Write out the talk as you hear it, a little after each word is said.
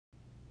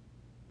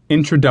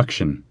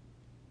Introduction.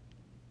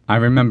 I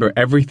remember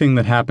everything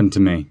that happened to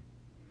me.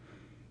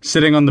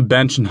 Sitting on the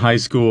bench in high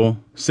school,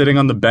 sitting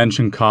on the bench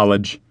in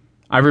college,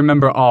 I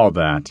remember all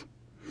that.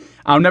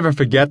 I'll never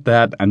forget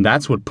that, and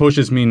that's what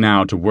pushes me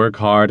now to work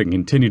hard and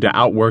continue to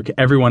outwork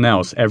everyone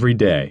else every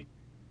day.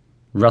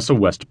 Russell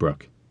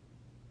Westbrook.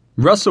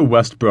 Russell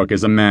Westbrook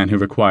is a man who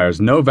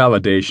requires no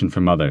validation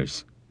from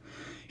others.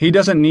 He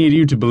doesn't need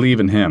you to believe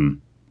in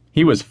him.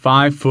 He was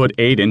 5 foot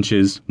 8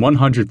 inches,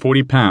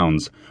 140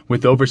 pounds,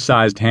 with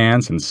oversized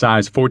hands and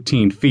size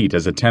 14 feet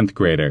as a 10th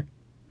grader.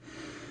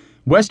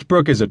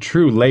 Westbrook is a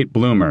true late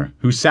bloomer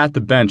who sat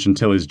the bench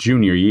until his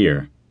junior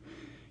year.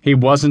 He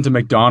wasn't a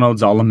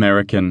McDonald's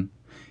All-American.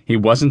 He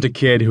wasn't a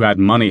kid who had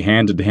money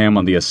handed to him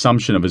on the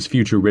assumption of his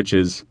future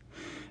riches.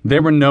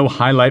 There were no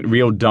highlight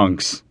reel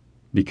dunks,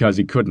 because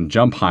he couldn't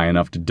jump high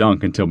enough to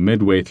dunk until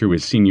midway through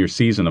his senior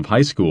season of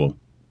high school.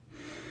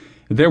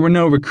 There were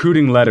no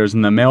recruiting letters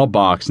in the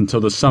mailbox until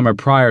the summer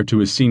prior to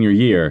his senior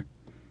year,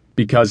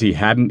 because he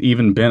hadn't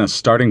even been a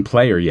starting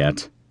player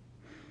yet.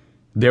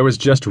 There was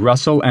just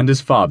Russell and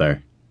his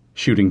father,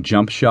 shooting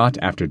jump shot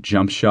after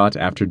jump shot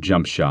after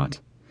jump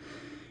shot,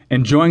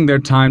 enjoying their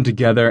time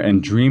together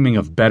and dreaming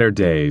of better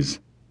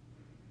days.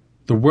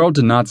 The world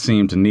did not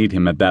seem to need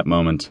him at that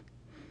moment.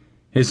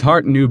 His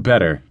heart knew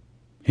better.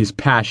 His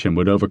passion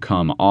would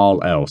overcome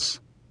all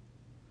else.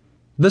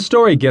 The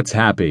story gets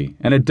happy,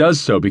 and it does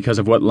so because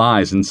of what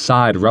lies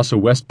inside Russell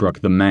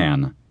Westbrook the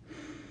man.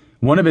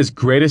 One of his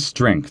greatest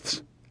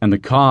strengths, and the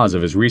cause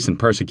of his recent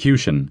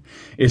persecution,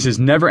 is his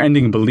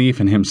never-ending belief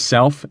in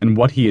himself and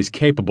what he is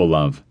capable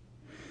of.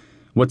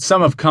 What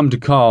some have come to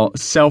call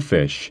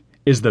selfish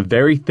is the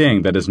very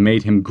thing that has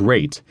made him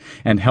great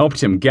and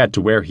helped him get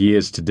to where he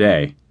is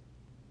today.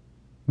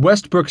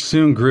 Westbrook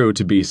soon grew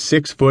to be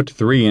 6 foot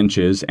 3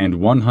 inches and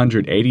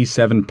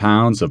 187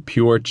 pounds of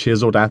pure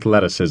chiseled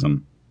athleticism.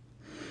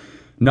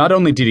 Not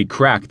only did he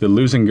crack the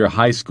losing your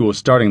high school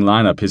starting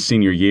lineup his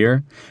senior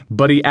year,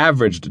 but he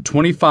averaged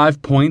 25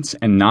 points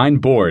and 9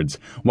 boards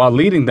while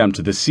leading them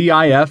to the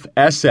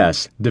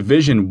CIF-SS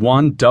Division I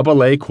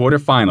AA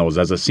quarterfinals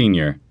as a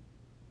senior.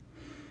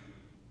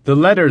 The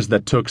letters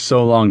that took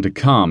so long to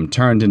come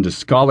turned into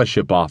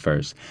scholarship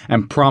offers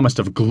and promised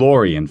of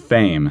glory and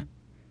fame.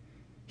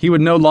 He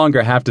would no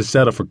longer have to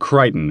settle for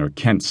Crichton or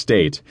Kent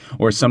State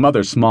or some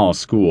other small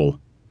school.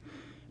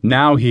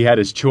 Now he had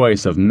his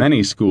choice of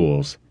many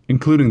schools,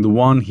 including the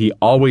one he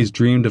always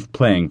dreamed of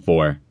playing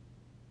for.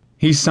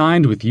 He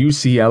signed with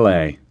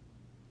UCLA.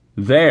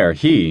 There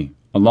he,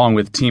 along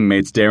with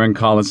teammates Darren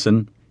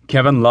Collison,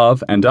 Kevin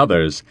Love, and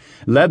others,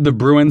 led the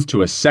Bruins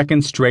to a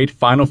second straight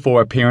Final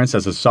Four appearance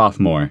as a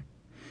sophomore.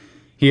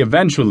 He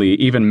eventually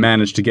even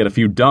managed to get a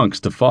few dunks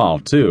to fall,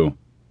 too.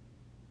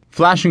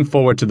 Flashing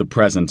forward to the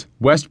present,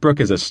 Westbrook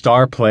is a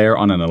star player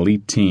on an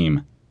elite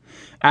team.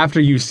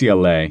 After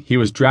UCLA, he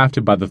was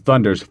drafted by the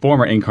Thunder's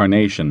former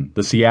incarnation,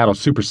 the Seattle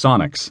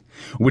Supersonics,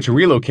 which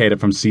relocated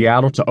from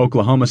Seattle to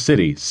Oklahoma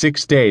City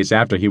 6 days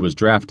after he was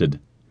drafted.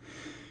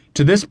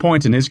 To this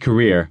point in his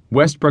career,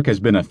 Westbrook has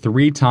been a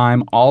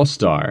 3-time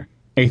All-Star,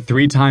 a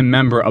 3-time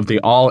member of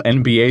the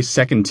All-NBA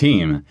Second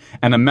Team,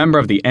 and a member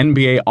of the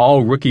NBA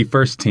All-Rookie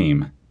First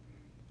Team.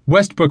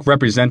 Westbrook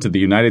represented the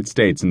United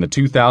States in the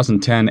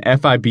 2010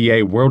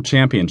 FIBA World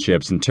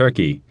Championships in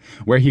Turkey,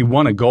 where he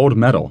won a gold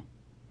medal.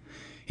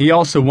 He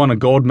also won a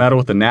gold medal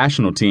with the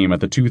national team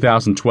at the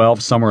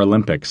 2012 Summer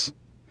Olympics.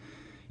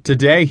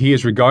 Today, he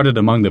is regarded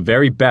among the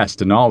very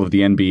best in all of the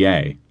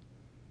NBA.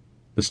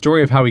 The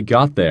story of how he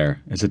got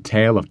there is a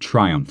tale of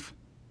triumph.